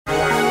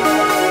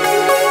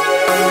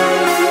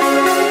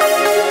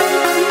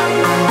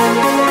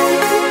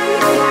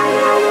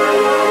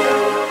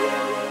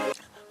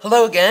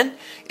Hello again,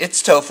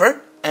 it's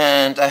Topher,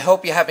 and I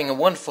hope you're having a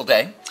wonderful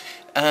day.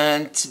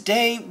 And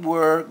today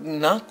we're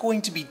not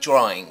going to be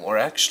drawing, we're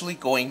actually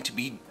going to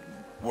be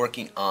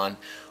working on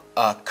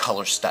a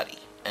color study.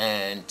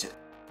 And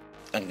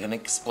I'm going to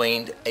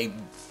explain a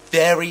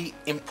very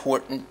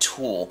important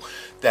tool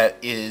that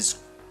is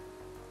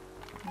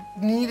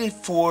needed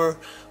for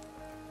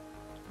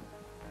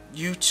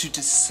you to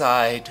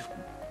decide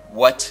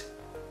what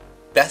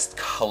best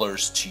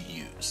colors to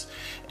use,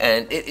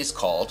 and it is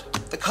called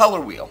the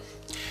color wheel.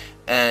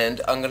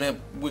 And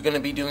we're gonna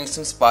be doing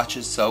some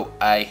swatches, so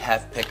I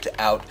have picked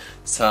out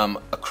some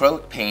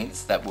acrylic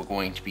paints that we're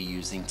going to be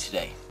using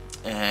today.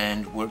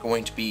 And we're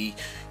going to be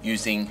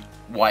using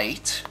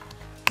white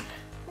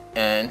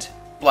and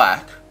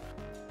black,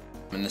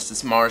 and this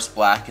is Mars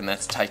black, and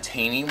that's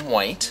titanium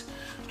white.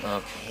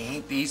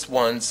 Okay, these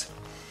ones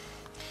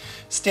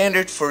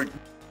standard for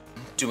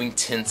doing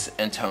tints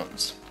and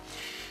tones.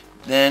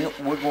 Then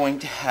we're going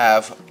to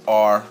have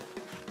our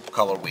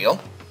color wheel,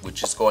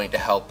 which is going to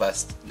help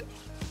us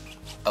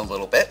a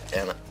little bit.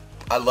 And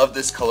I love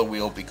this color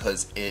wheel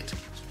because it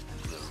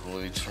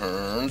literally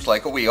turns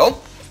like a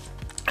wheel,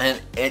 and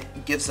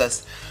it gives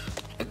us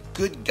a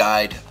good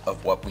guide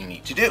of what we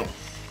need to do.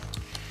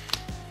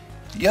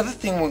 The other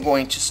thing we're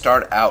going to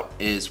start out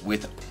is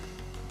with,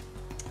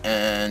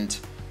 and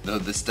though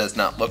this does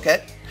not look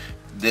it,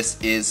 this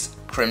is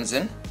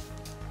crimson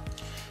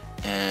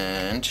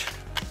and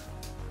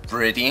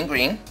Viridian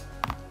green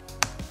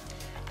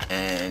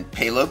and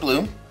phthalo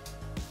blue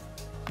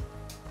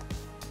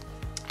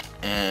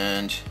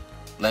and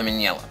lemon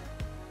yellow.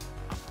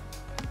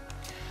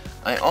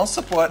 I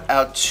also brought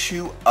out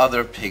two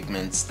other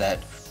pigments that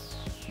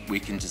we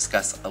can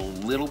discuss a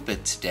little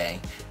bit today.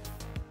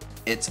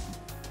 It's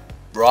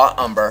raw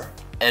umber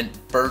and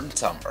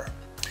burnt umber.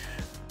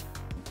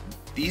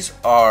 These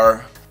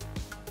are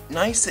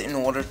nice in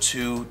order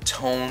to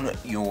tone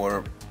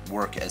your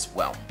work as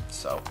well.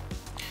 So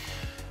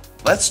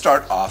let's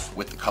start off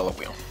with the color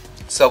wheel.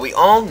 So we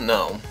all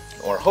know,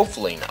 or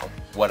hopefully know,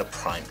 what a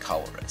prime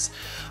color is.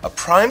 A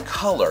prime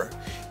color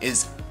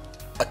is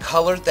a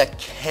color that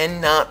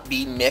cannot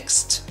be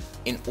mixed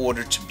in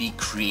order to be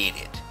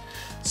created.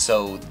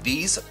 So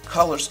these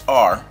colors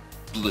are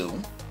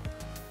blue,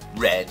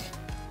 red,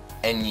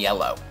 and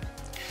yellow.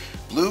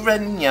 Blue,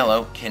 red, and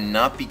yellow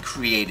cannot be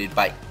created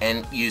by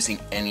using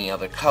any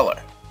other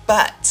color.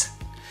 But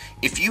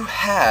if you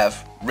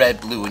have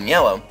red, blue, and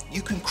yellow,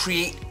 you can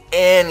create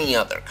any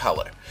other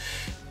color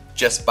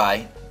just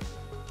by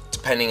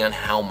depending on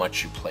how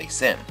much you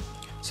place in.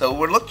 So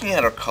we're looking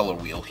at our color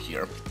wheel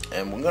here,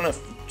 and we're going to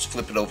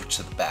flip it over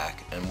to the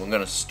back, and we're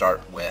going to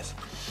start with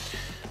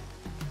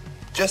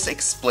just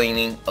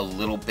explaining a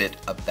little bit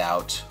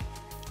about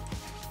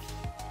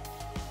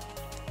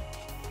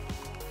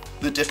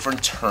the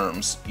different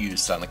terms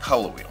used on the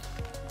color wheel.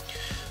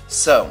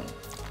 So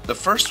the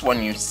first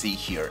one you see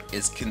here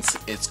is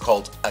it's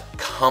called a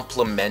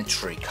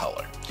complementary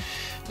color.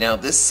 Now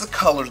this is a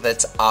color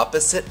that's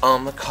opposite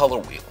on the color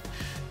wheel.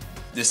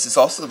 This is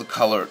also the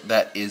color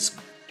that is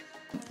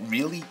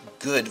really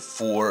good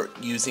for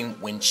using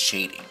when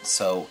shading.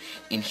 So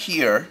in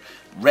here,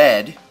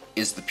 red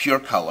is the pure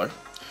color.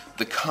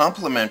 The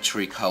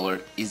complementary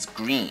color is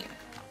green.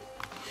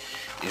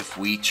 If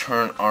we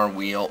turn our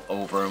wheel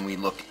over and we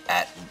look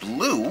at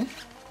blue,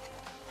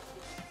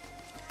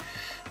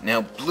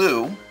 now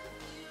blue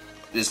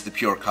is the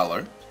pure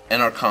color,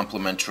 and our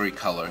complementary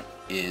color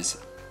is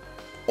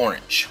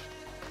orange.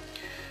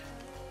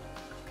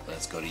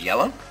 Let's go to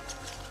yellow.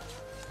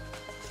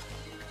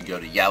 Go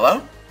to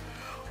yellow,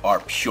 our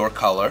pure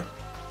color,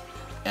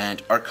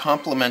 and our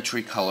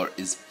complementary color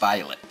is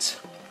violet.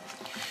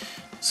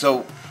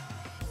 So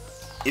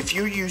if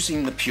you're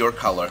using the pure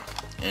color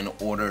in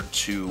order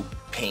to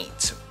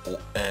paint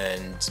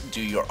and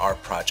do your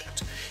art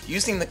project,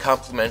 using the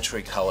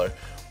complementary color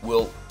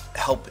will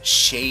help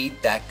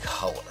shade that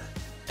color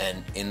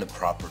and in the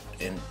proper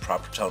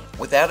tone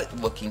without it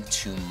looking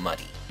too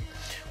muddy,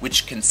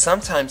 which can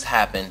sometimes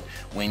happen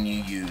when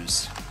you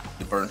use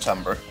the burnt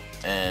umber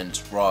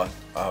and raw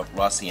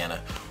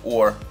sienna,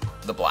 or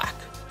the black,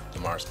 the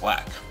Mars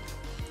black.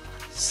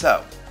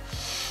 So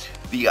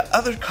the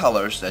other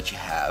colors that you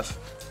have,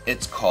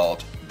 it's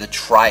called the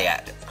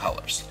triad of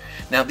colors.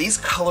 Now these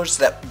colors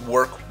that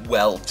work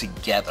well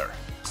together.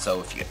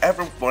 So if you're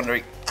ever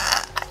wondering,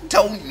 I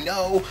don't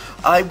know,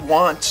 I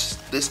want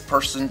this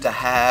person to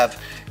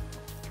have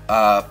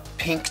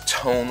pink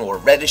tone or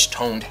reddish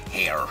toned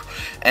hair,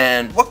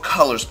 and what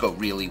colors go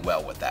really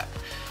well with that?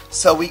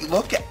 So we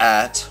look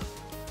at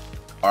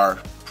our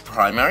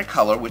primary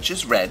color, which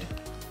is red,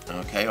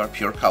 okay, our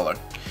pure color.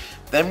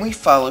 Then we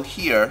follow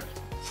here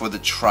for the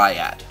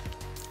triad.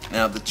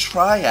 Now the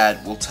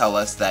triad will tell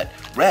us that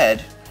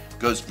red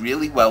goes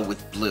really well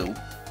with blue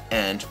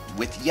and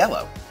with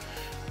yellow.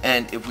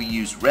 And if we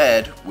use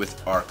red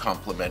with our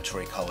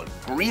complementary color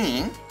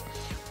green,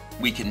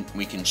 we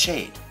can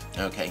shade.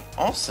 Okay,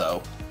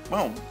 also,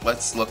 well,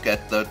 let's look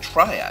at the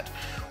triad.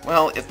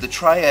 Well, if the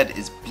triad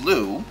is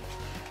blue,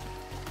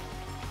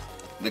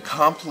 the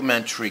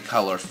complementary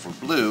color for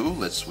blue,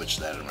 let's switch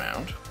that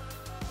around,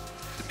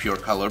 the pure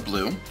color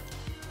blue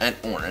and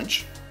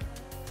orange.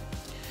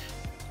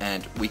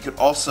 And we could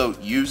also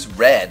use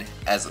red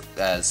as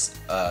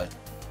a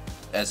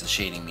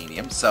shading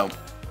medium, so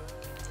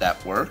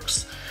that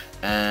works.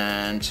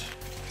 And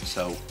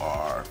so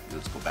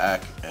let's go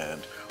back,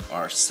 and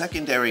our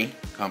secondary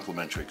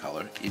complementary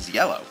color is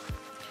yellow.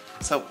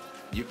 So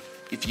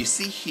if you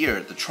see here,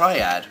 the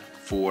triad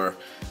for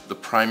the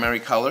primary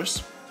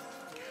colors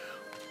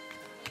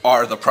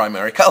are the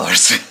primary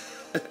colors.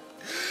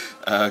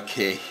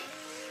 Okay,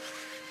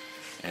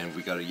 and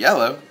we go to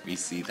yellow, we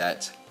see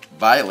that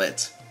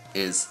violet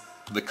is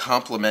the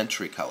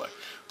complementary color.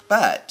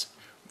 But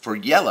for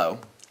yellow,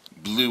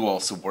 blue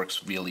also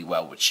works really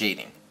well with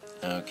shading.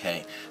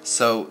 Okay,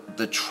 so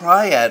the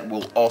triad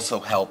will also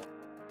help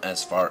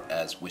as far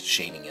as with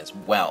shading as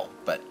well,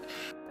 but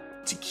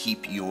to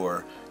keep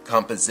your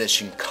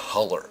composition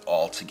color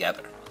all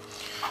together.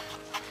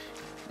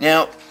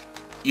 Now,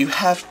 you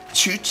have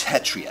two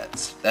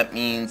tetraeds. That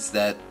means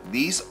that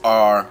these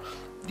are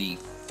the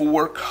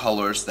 4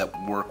 colors that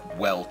work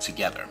well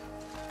together.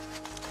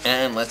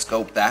 And let's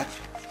go back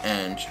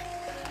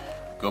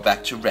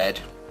to red.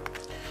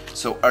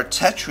 So our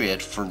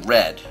tetraed for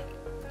red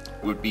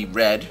would be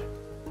red.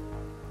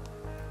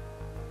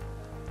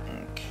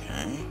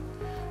 Okay.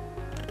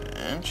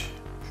 And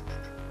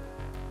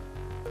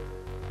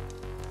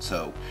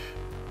so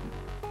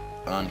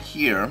on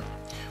here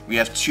we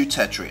have 2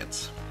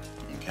 tetraeds.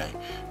 Okay.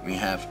 We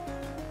have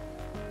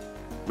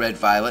red,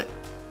 violet,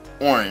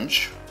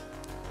 orange,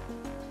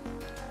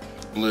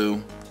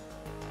 blue,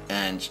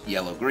 and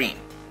yellow, green.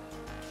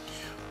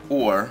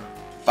 Or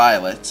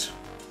violet,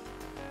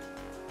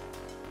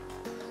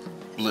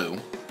 blue,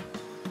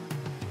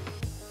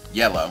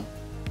 yellow,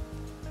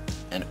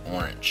 and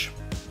orange.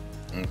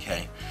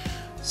 Okay,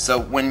 so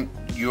when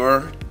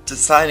you're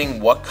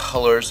deciding what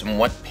colors and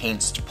what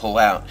paints to pull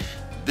out,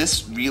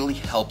 this really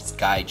helps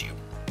guide you.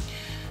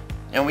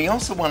 Now we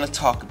also want to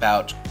talk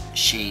about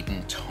shade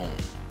and tone.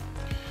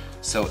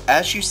 So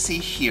as you see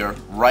here,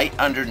 right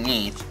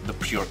underneath the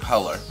pure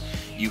color,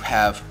 you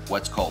have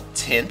what's called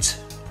tint,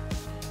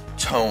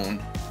 tone,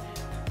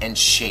 and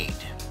shade.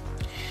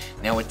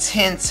 Now a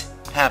tint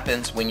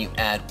happens when you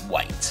add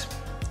white,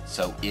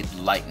 so it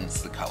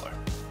lightens the color.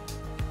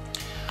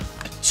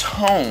 A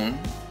tone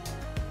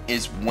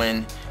is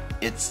when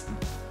it's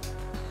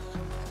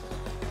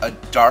a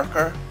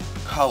darker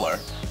color,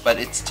 but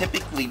it's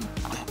typically,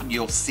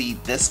 you'll see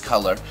this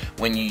color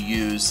when you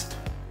use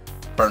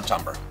burnt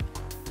umber.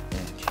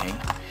 Okay.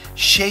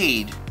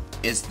 Shade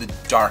is the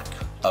dark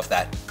of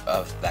that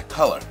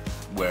color,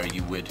 where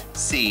you would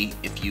see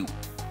if you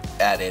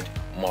added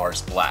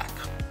Mars Black.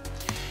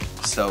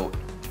 So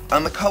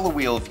on the color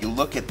wheel, if you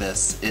look at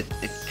this, it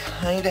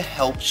kind of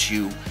helps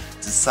you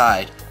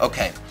decide,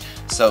 okay,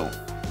 so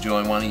do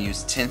I want to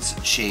use tints,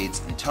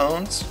 shades, and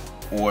tones,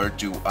 or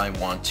do I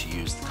want to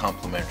use the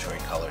complementary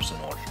colors in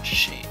order to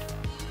shade?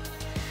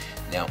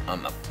 Now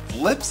on the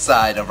flip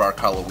side of our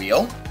color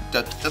wheel,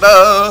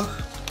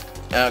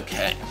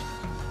 okay,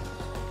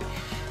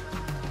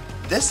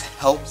 this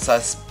helps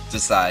us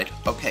decide,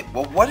 okay,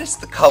 well, what is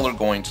the color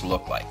going to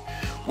look like?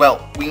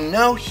 Well, we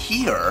know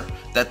here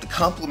that the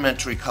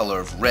complementary color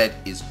of red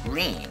is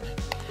green.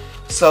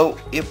 So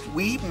if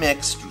we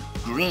mix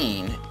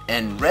green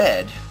and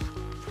red,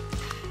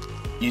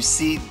 you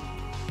see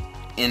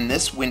in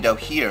this window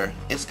here,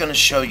 it's going to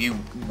show you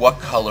what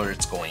color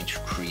it's going to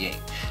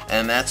create.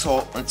 And that's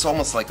all, it's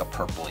almost like a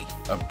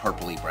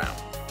purpley brown.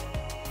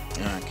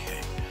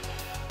 Okay.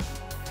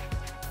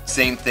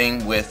 Same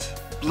thing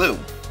with blue.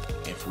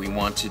 If we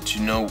wanted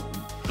to know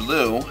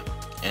blue,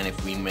 and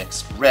if we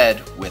mix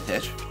red with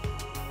it,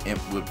 it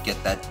would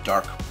get that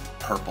dark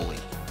purpley.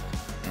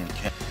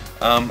 Okay.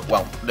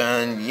 Well,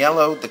 then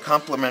yellow, the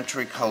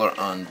complementary color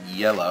on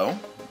yellow,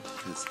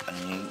 because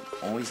I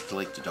always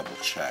like to double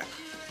check,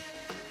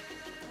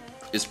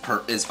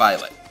 is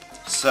violet.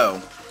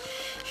 So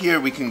here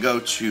we can go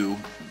to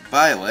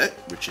violet,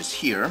 which is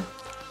here,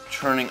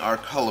 turning our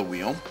color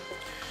wheel,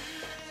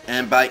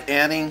 and by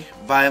adding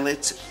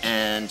violet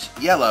and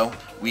yellow,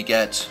 we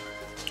get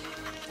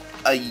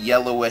a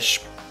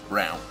yellowish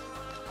brown.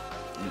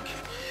 Okay.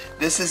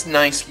 This is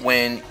nice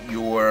when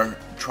you're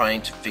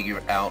trying to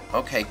figure out,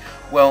 okay,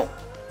 well,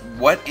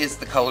 what is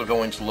the color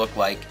going to look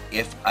like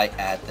if I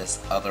add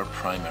this other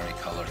primary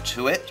color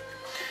to it?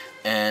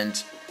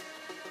 And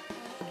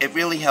it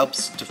really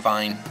helps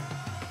define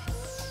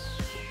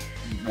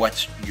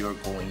what you're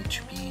going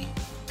to be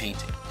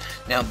painting.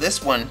 Now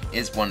this one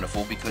is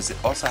wonderful because it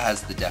also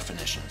has the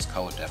definitions,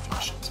 color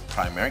definitions.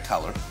 Primary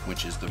color,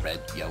 which is the red,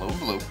 yellow, and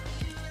blue,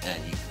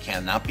 and you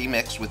cannot be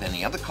mixed with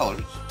any other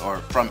colors or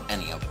from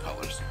any other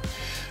colors.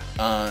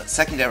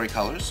 Secondary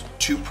colors,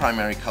 2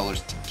 primary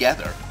colors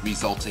together,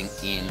 resulting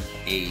in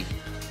a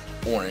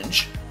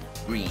orange,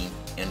 green,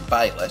 and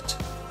violet.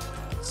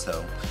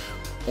 So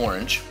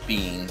orange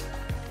being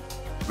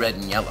red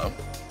and yellow,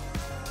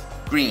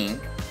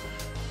 green,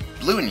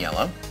 blue and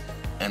yellow,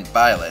 and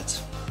violet,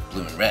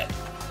 blue and red.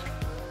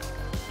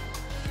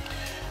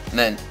 And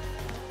then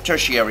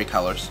tertiary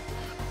colors,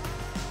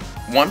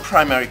 one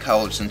primary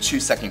colors and two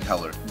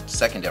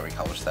secondary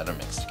colors that are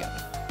mixed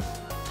together.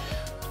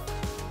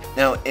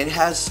 Now it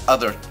has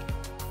other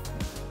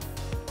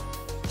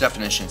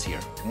definitions here.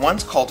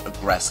 One's called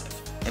aggressive,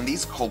 and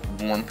these are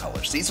called warm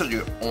colors. These are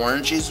your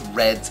oranges,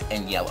 reds,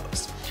 and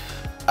yellows.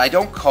 I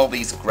don't call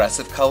these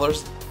aggressive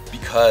colors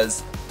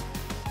because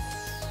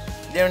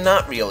they're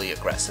not really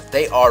aggressive.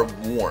 They are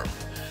warm.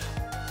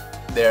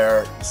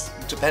 They're,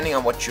 depending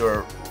on what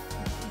you're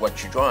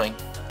drawing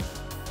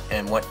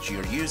and what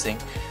you're using,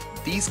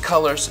 these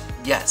colors,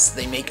 yes,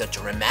 they make a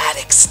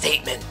dramatic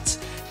statement.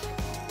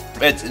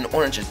 Reds and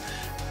oranges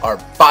are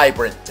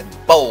vibrant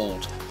and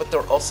bold, but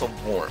they're also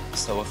warm.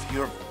 So if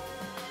you're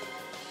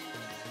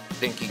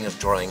thinking of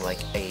drawing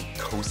like a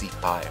cozy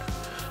fire,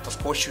 of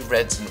course your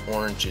reds and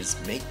oranges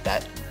make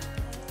that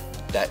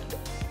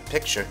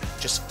picture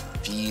just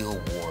feel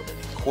warm, and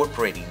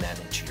incorporating that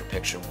into your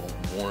picture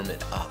will warm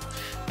it up.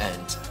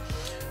 And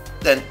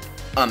then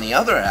on the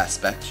other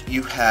aspect,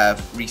 you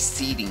have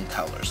receding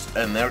colors,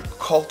 and they're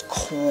called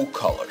cool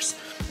colors.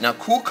 Now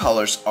cool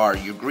colors are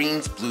your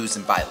greens, blues,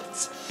 and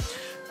violets.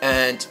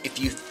 And if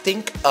you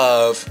think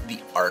of the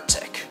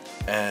Arctic,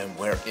 and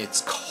where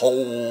it's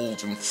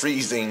cold and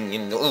freezing,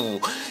 and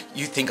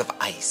you think of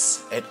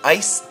ice, and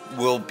ice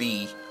will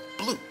be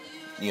blue,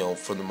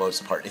 for the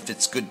most part. If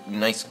it's good,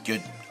 nice,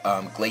 good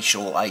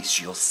glacial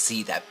ice, you'll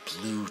see that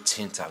blue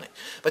tint on it.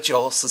 But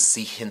you'll also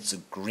see hints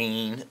of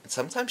green, and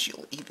sometimes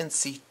you'll even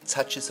see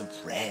touches of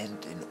red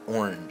and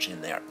orange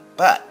in there.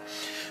 But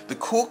the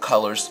cool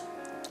colors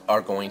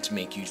are going to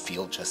make you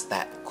feel just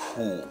that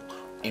cool,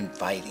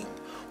 inviting.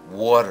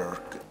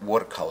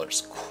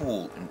 Watercolors,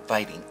 cool,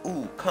 inviting.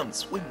 Ooh, come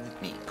swim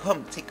with me.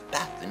 Come take a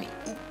bath with me.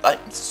 Ooh,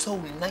 I'm so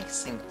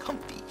nice and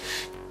comfy.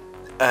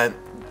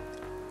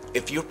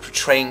 If you're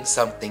portraying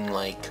something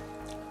like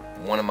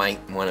one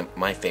of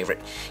my favorite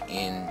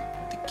in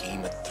the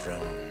Game of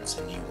Thrones,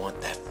 and you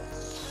want that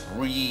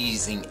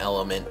freezing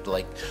element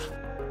like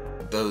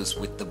those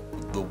with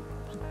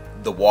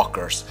the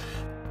walkers,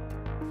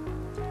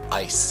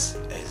 ice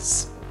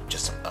is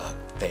just a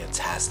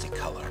fantastic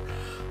color.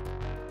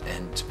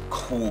 And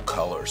cool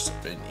colors.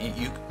 And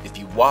if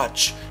you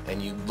watch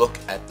and you look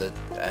at the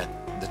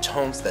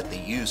tones that they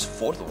use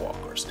for the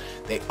walkers,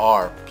 they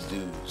are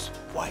blues,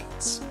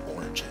 whites,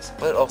 oranges,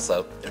 but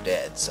also they're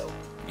dead, so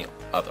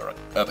other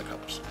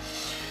colors.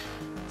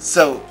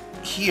 So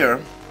here,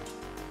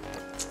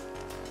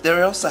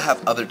 they also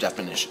have other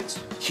definitions.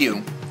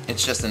 Hue,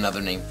 it's just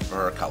another name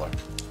for a color.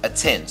 A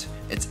tint,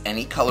 it's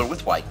any color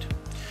with white.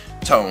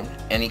 Tone,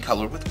 any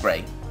color with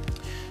gray.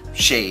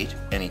 Shade,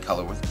 any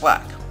color with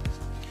black.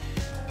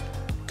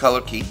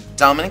 Color key,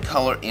 dominant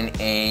color in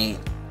a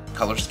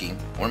color scheme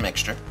or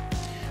mixture.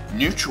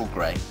 Neutral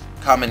gray,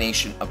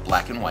 combination of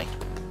black and white.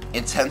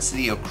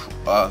 Intensity or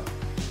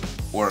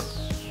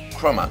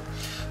chroma,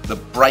 the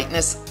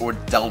brightness or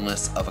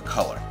dullness of a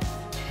color.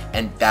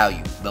 And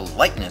value, the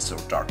lightness or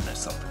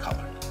darkness of the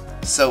color.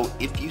 So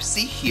if you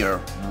see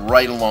here,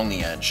 right along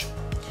the edge,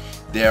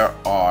 there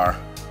are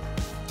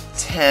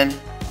 10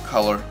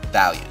 color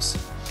values.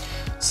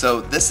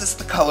 So this is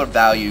the color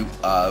value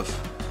of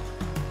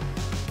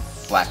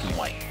black and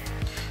white.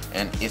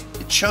 And if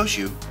it shows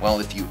you, well,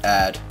 if you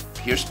add,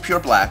 here's pure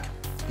black,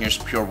 here's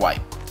pure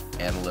white.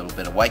 Add a little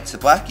bit of white to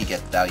black, you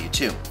get value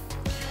 2.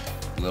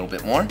 A little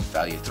bit more,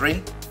 value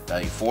 3,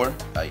 value 4,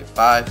 value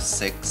 5,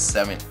 6,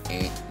 7,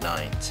 8,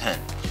 9, 10.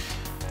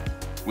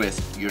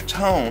 With your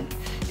tone,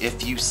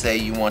 if you say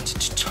you wanted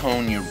to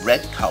tone your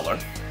red color,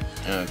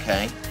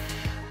 okay,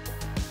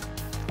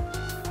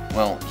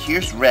 well,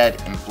 here's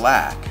red and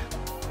black,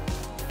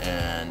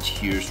 and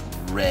here's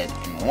red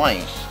and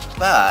white.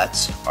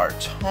 But our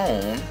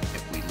tone,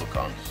 if we look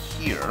on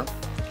here,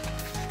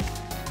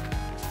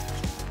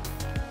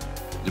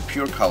 the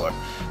pure color,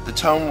 the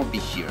tone would be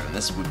here, and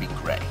this would be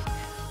gray,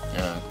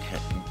 okay,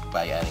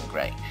 by adding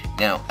gray.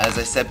 Now, as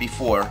I said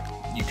before,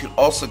 you could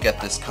also get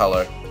this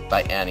color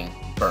by adding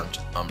burnt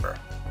umber,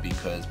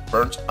 because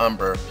burnt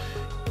umber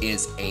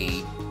is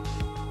a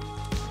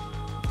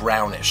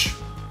brownish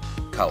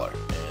color,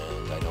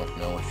 and I don't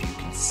know if you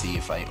can see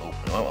if I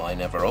open, oh, well, I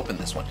never opened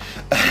this one,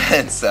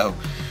 and so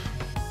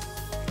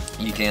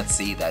you can't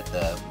see that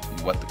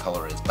what the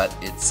color is, but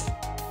it's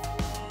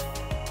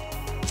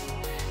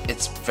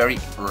very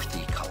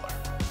earthy color.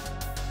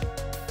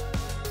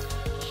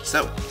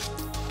 So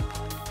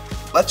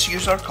let's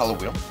use our color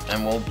wheel,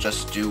 and we'll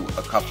just do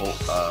a couple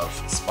of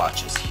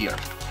swatches here.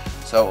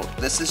 So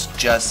this is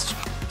just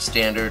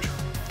standard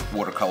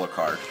watercolor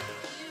card,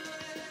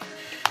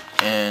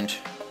 and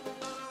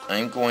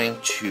I'm going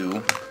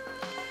to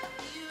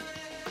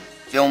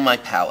fill my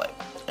palette.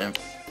 And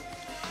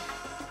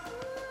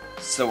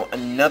so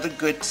another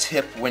good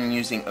tip when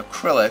using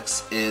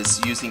acrylics is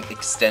using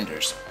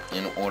extenders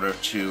in order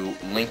to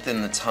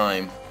lengthen the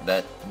time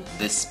that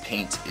this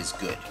paint is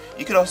good.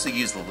 You could also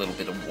use a little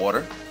bit of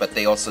water, but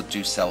they also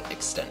do sell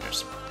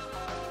extenders.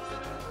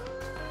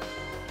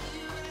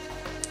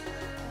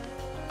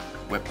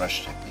 Wet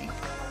brush technique.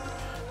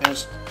 And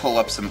just pull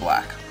up some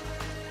black.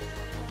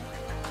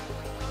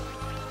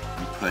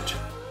 put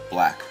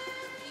black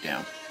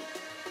down.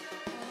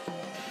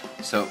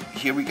 So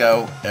here we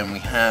go, and we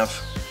have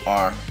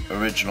our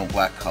original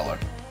black color.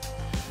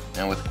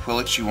 Now with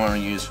acrylics you want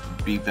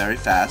to be very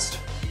fast,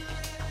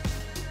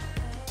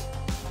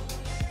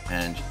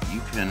 and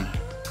you can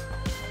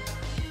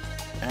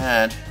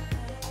add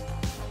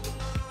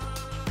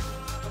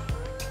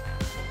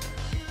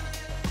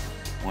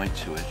white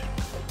to it.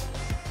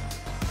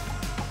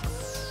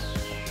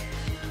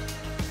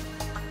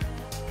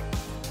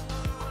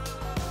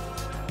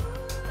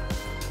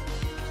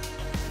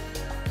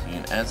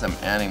 And as I'm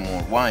adding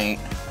more white,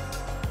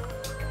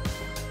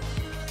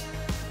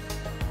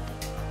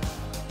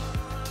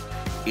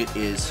 it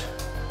is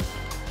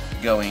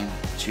going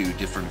to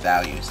different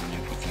values, and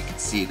if you can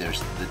see,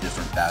 there's the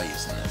different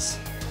values in this.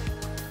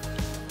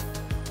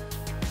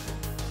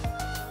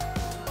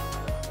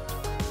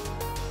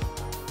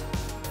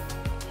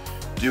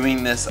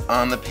 Doing this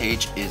on the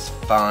page is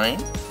fine,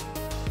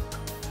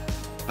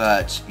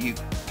 but you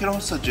can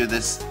also do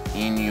this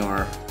in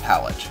your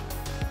palette.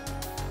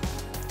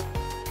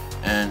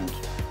 And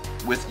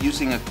with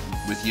using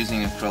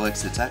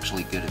acrylics, it's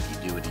actually good if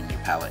you do it in your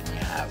palette and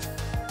you have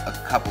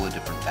a couple of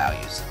different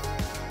values.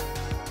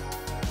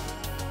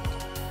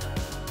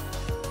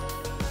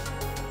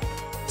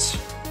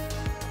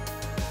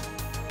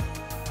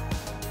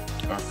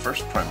 Our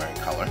first primary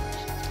color,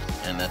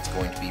 and that's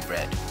going to be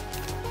red.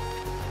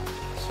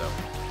 So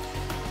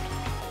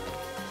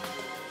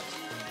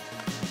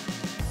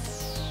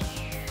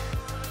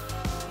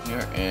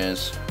here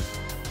is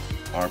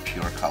our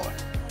pure color.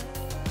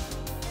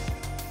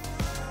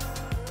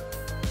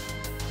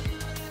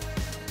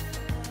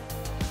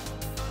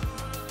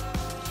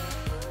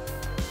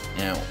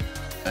 Now,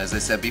 as I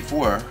said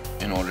before,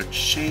 in order to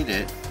shade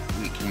it,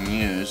 we can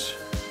use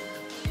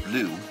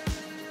blue.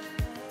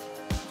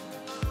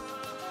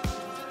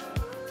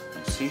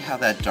 See how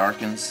that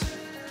darkens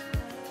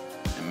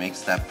and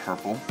makes that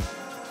purple?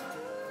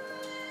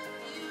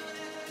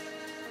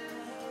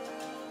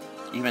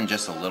 Even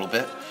just a little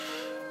bit.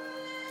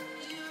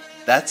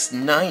 That's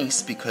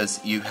nice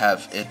because you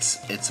have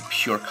it's a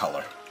pure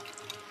color,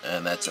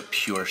 and that's a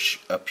pure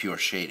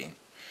shading.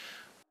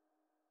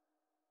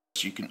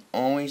 So you can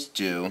always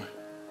do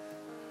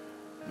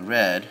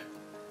red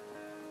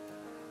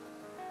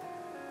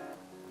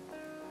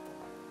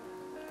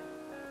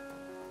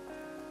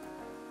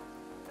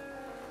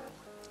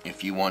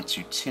if you want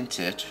to tint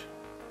it.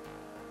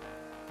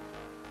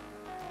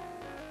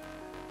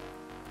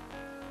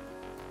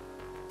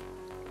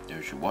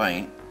 There's your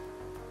white.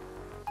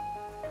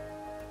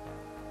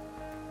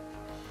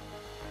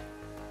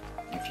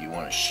 If you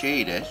want to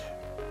shade it,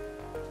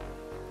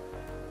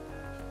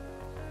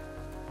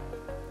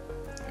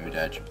 you would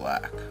add your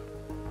black.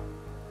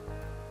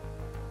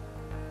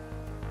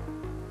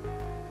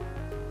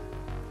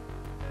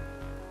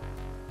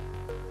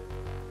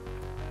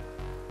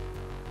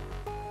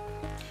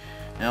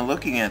 Now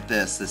looking at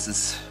this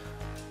is,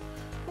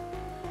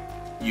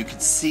 you can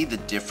see the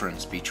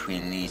difference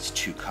between these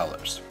two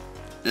colors.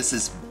 This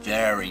is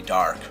very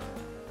dark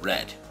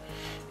red.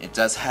 It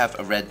does have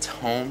a red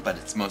tone, but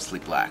it's mostly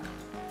black.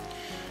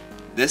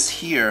 This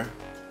here,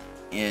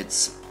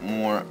 it's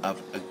more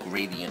of a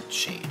gradient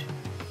shade.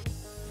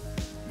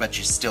 But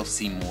you still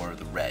see more of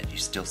the red, you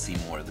still see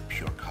more of the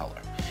pure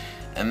color.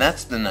 And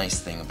that's the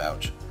nice thing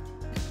about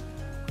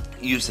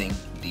using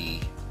the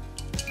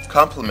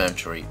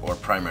complementary or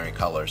primary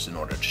colors in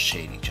order to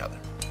shade each other.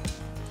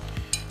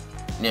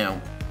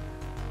 Now,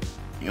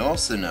 you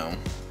also know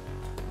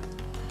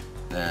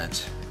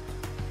that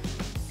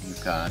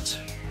you've got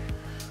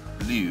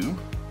blue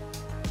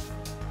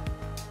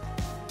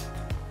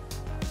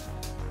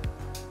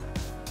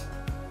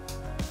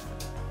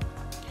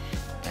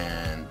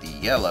and the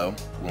yellow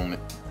will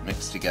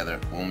mix together,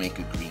 will make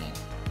a green.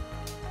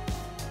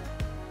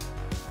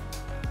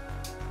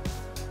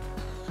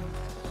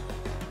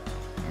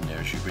 And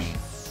there's your green,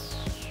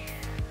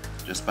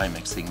 just by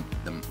mixing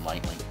them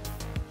lightly.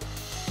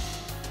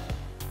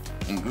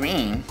 And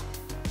green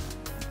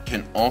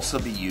can also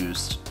be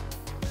used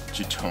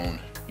to tone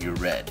your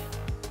red.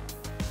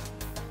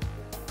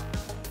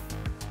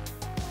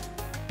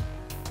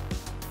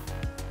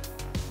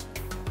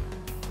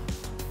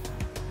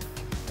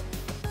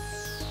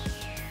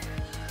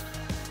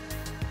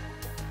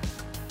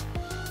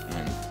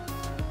 And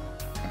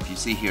if you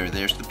see here,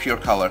 there's the pure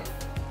color.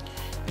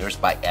 There's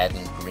by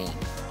adding green,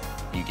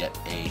 you get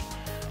a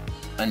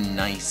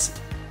nice,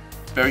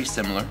 very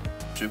similar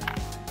to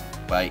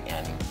by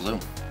adding blue.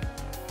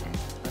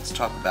 Let's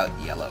talk about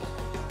yellow.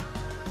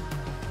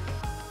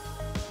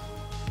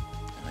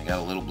 And I got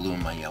a little blue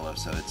in my yellow,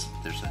 so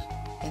there's a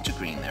hint of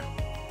green there.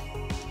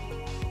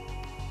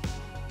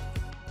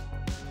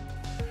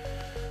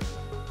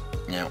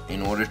 Now,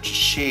 in order to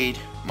shade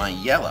my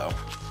yellow,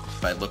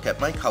 if I look at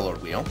my color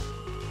wheel,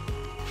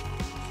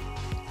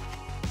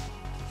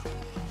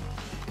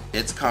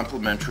 its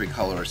complementary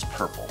color is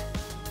purple.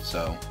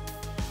 So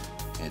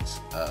it's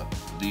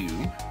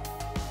blue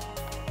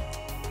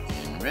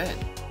and red.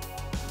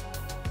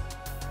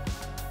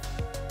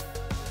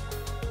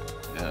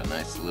 Got a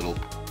nice little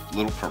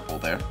purple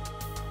there.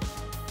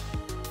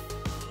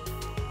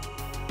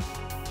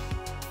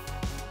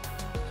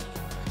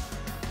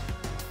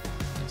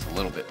 It's a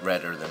little bit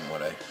redder than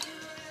what I...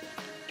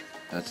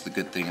 That's the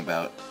good thing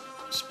about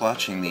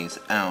splotching these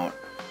out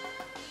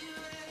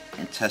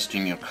and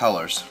testing your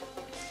colors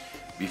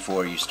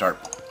before you start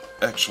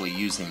actually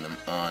using them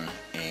on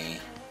a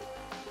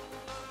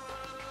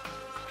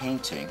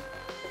painting.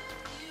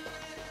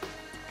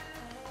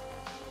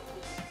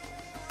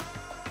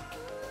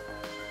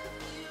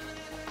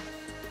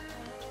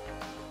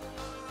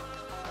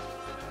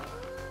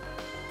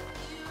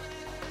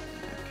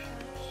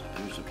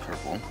 There's a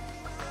purple. Let's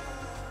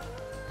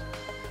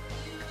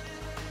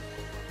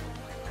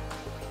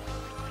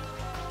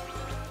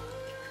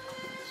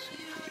see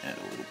if we can add a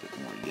little bit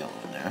more yellow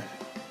in there.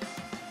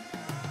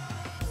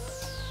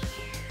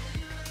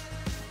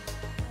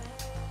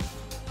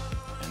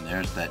 And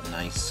there's that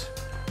nice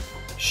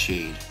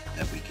shade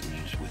that we can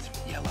use with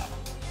yellow.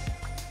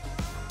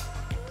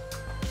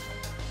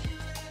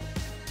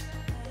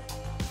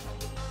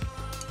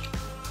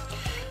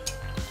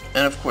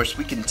 And of course,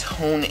 we can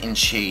tone and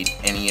shade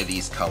any of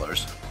these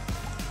colors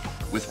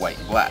with white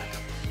and black.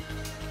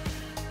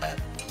 Add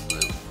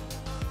blue.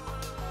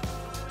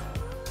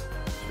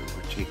 So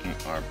we're taking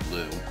our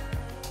blue.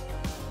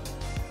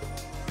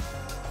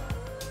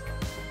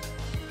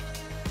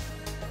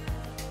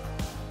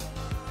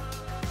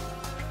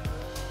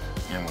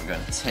 And we're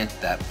going to tint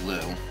that blue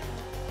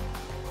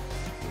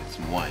with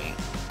some white.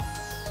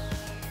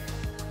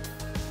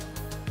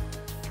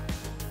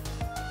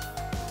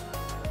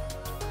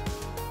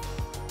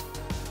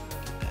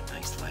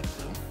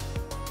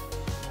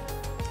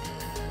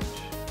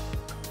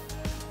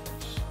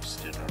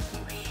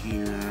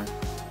 Here.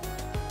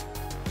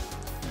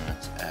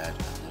 Let's add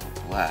a little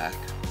black.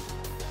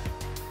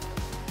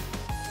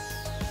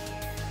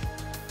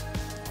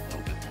 A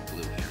little bit more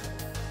blue here.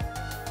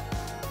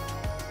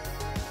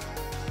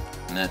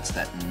 And that's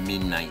that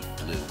midnight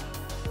blue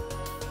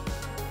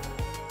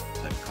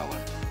type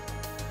color.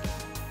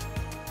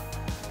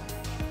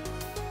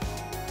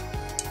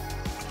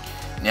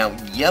 Now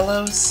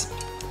yellows,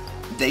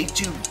 they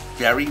do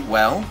very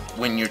well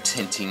when you're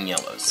tinting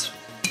yellows.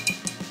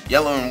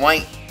 Yellow and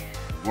white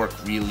work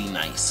really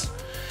nice.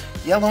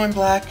 Yellow and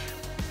black,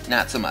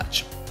 not so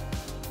much.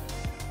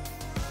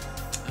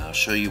 I'll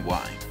show you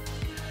why.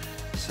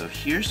 So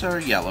here's our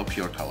yellow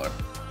pure color.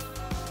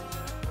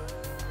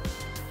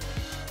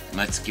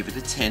 Let's give it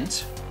a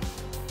tint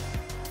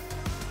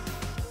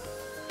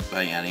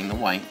by adding the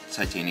white,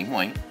 titanium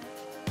white.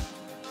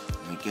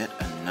 We get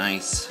a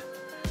nice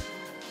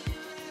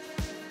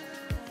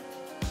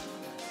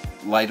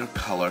lighter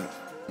color.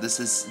 This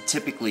is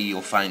typically,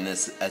 you'll find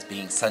this as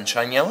being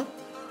sunshine yellow.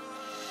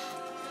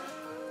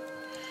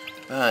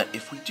 But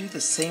if we do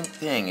the same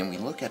thing and we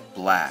look at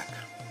black,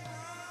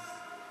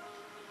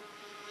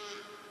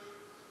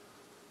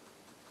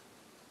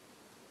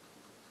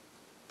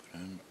 put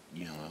on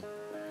yellow,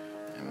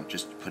 and we're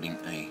just putting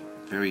a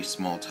very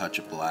small touch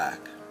of black.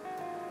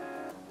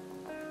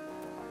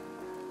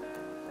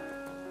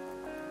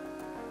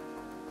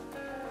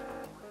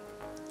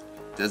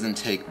 Doesn't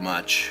take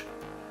much.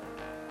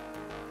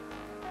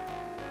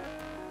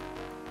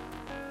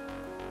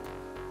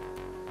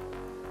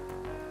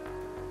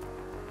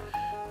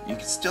 You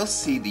can still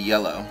see the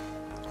yellow,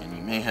 and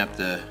you may have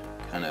to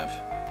kind of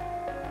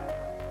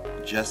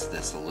adjust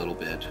this a little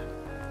bit,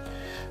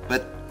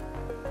 but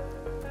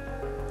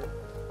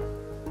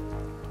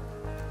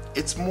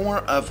it's more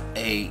of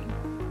a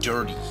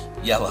dirty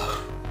yellow,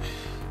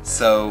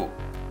 so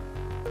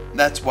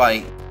that's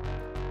why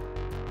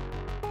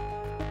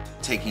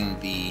taking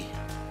the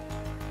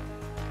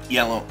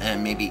yellow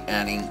and maybe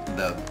adding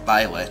the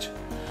violet,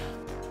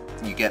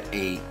 you get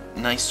a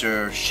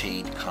nicer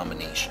shade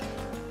combination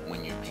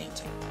when you're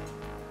painting.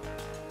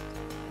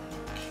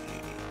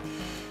 Okay,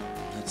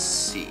 let's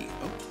see.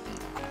 Oh.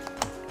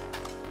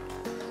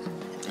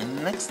 And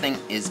the next thing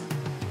is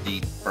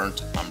the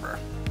burnt umber.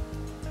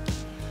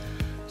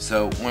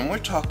 So when we're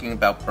talking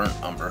about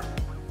burnt umber,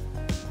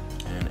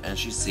 and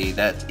as you see,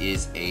 that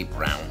is a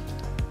brown,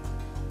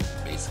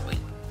 basically.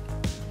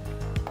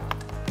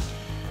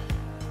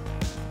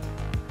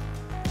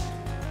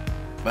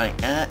 By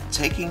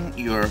taking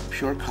your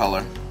pure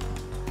color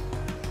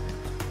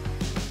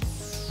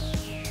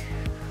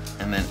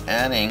and then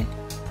adding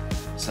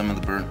some of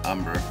the burnt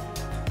umber,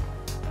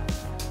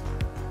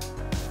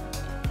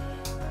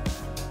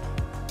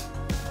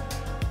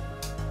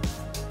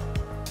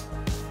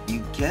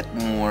 you get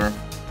more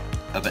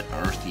of an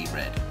earthy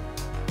red.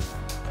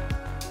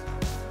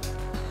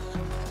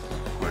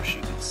 Of course,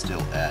 you can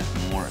still add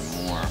more and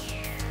more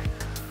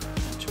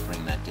to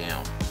bring that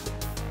down.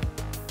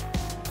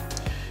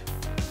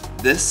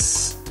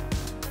 This,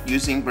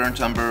 using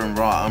burnt umber and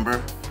raw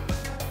umber,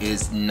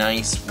 is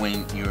nice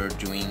when you're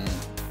doing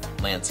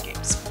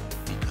landscapes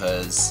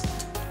because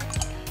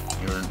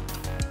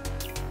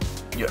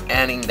you're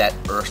adding that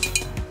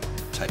earth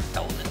type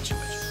element to it.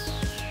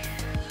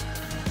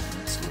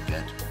 Let's look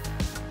at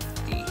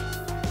the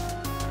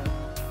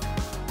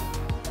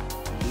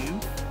blue.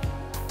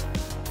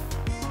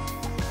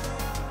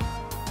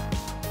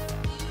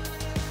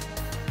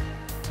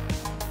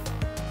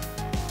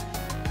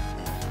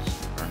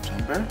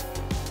 paper.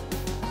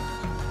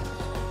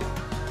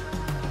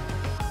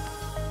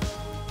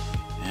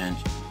 And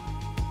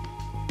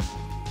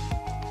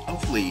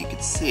hopefully you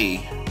can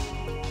see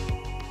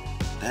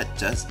that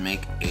does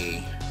make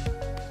a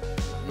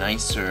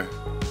nicer,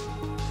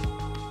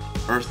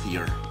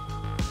 earthier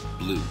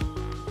blue.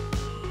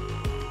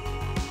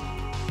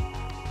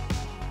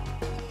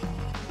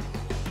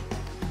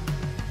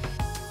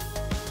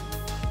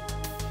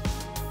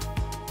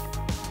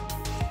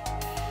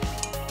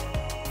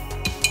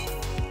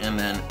 And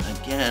then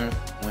again,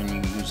 when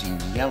you're using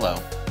yellow,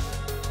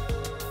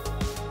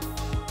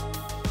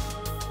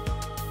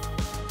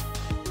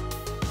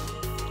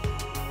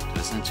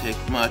 doesn't take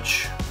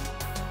much.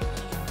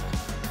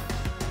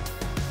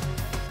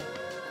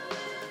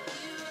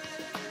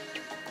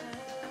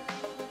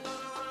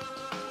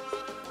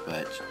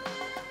 But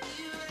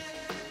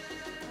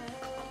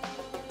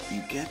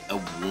you get a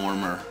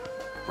warmer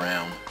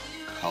brown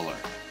color.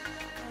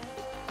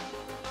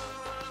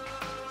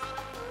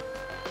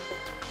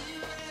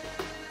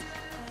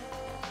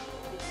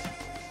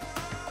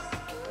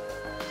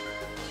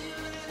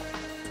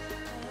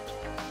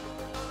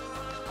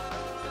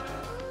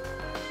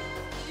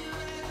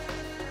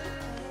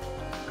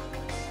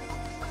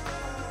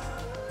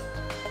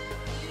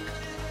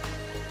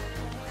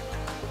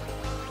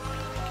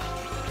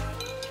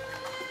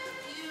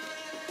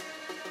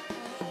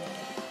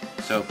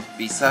 So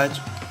besides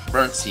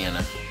burnt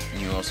sienna,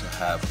 you also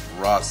have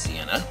raw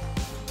sienna.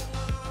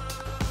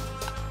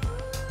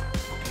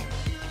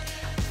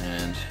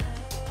 And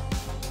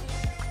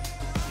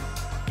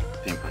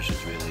paintbrush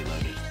is really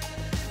loaded.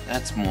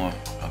 That's more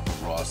of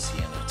a raw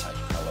sienna type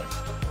color.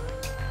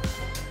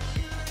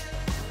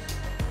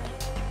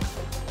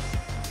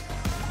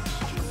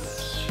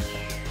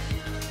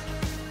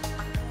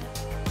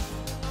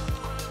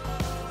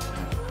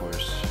 And of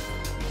course,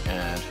 we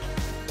add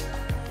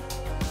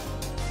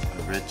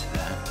red to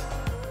that.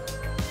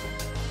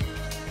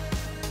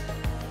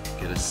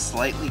 Get a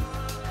slightly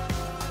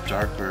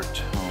darker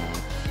tone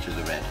to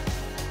the red.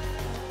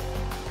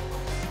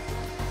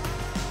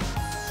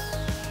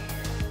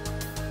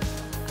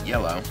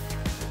 Yellow.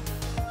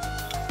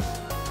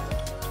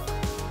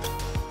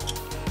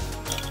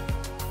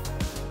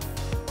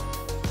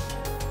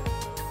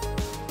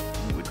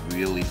 It would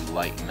really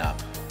lighten up.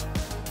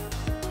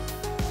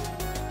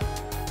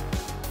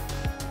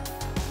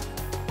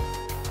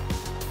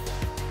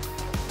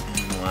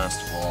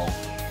 Last of all,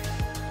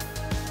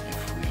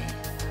 if we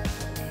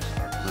use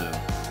our blue,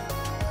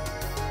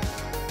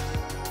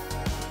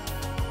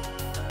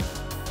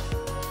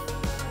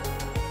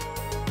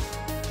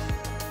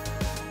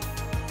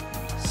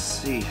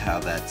 see how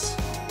that's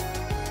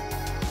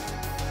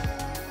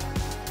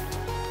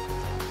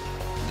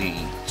the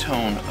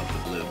tone of the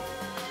blue.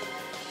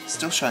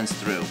 Still shines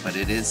through, but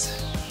it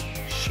is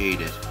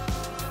shaded.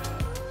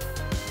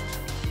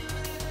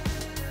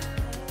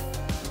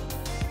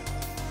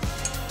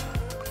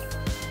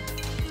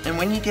 And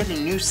when you get a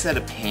new set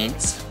of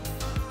paints,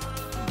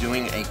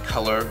 doing a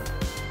color,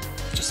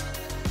 just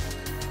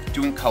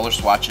doing color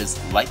swatches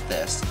like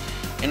this,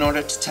 in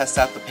order to test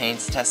out the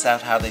paints, test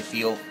out how they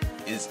feel,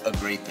 is a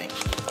great thing.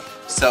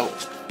 So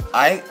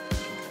I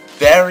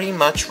very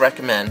much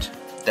recommend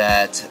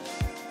that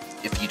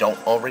if you don't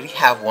already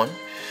have one,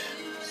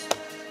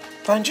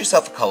 find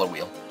yourself a color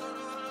wheel.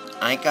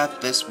 I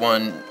got this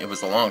one, it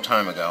was a long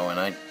time ago, and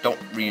I don't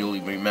really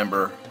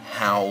remember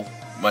how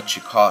much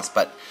it cost,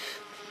 but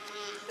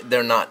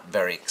they're not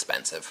very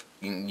expensive.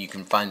 You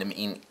can find them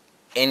in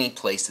any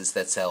places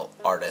that sell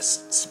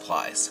artist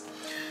supplies.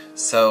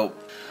 So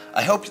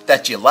I hope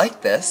that you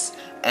like this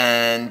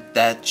and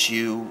that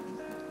you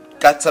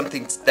got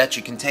something that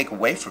you can take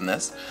away from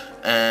this.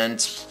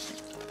 And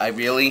I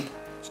really,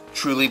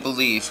 truly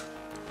believe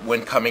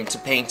when coming to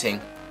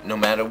painting, no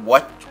matter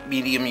what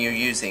medium you're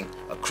using,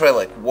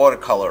 acrylic,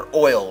 watercolor,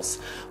 oils,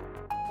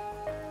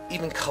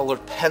 even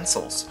colored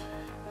pencils,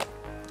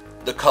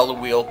 the color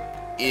wheel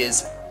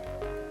is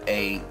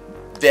a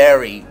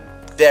very,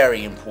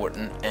 very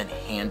important and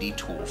handy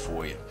tool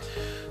for you.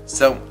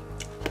 So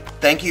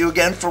thank you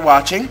again for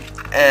watching,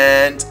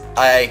 and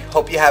I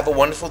hope you have a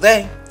wonderful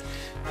day.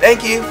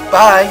 Thank you.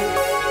 Bye.